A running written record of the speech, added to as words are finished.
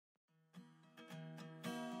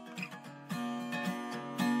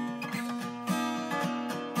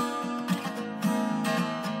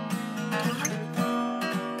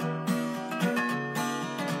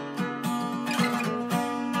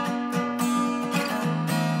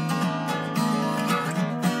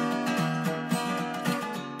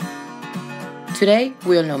Today,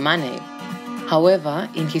 we all know Manet. However,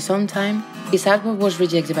 in his own time, his artwork was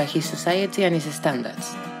rejected by his society and his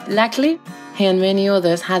standards. Luckily, he and many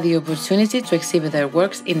others had the opportunity to exhibit their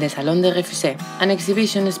works in the Salon of Refusés, an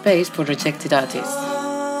exhibition space for rejected artists.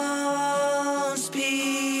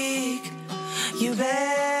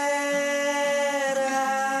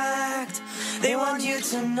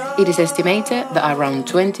 It is estimated that around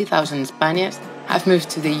 20,000 Spaniards have moved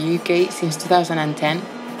to the UK since 2010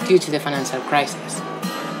 due to the financial crisis.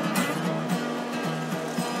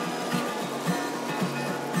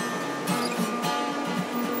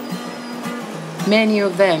 Many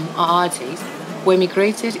of them are artists who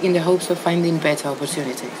emigrated in the hopes of finding better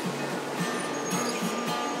opportunities.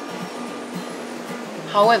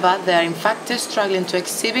 However, they are in fact struggling to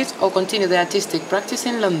exhibit or continue their artistic practice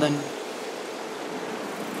in London.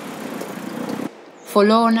 For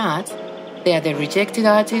Lon-art, they are the rejected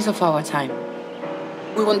artists of our time.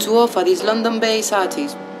 We want to offer these London-based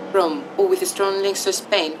artists from or with strong links to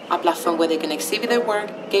Spain a platform where they can exhibit their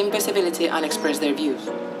work, gain visibility and express their views.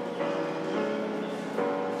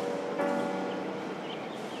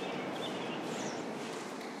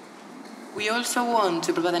 We also want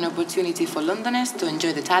to provide an opportunity for Londoners to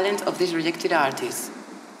enjoy the talent of these rejected artists.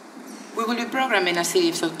 We will be programming a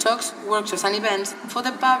series of talks, workshops and events for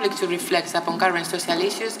the public to reflect upon current social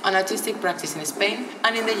issues and artistic practice in Spain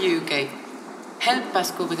and in the UK. Help us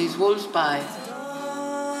cover these walls by...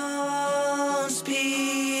 Don't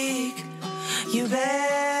speak, you better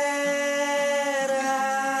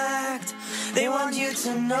act. They want you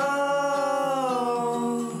to know.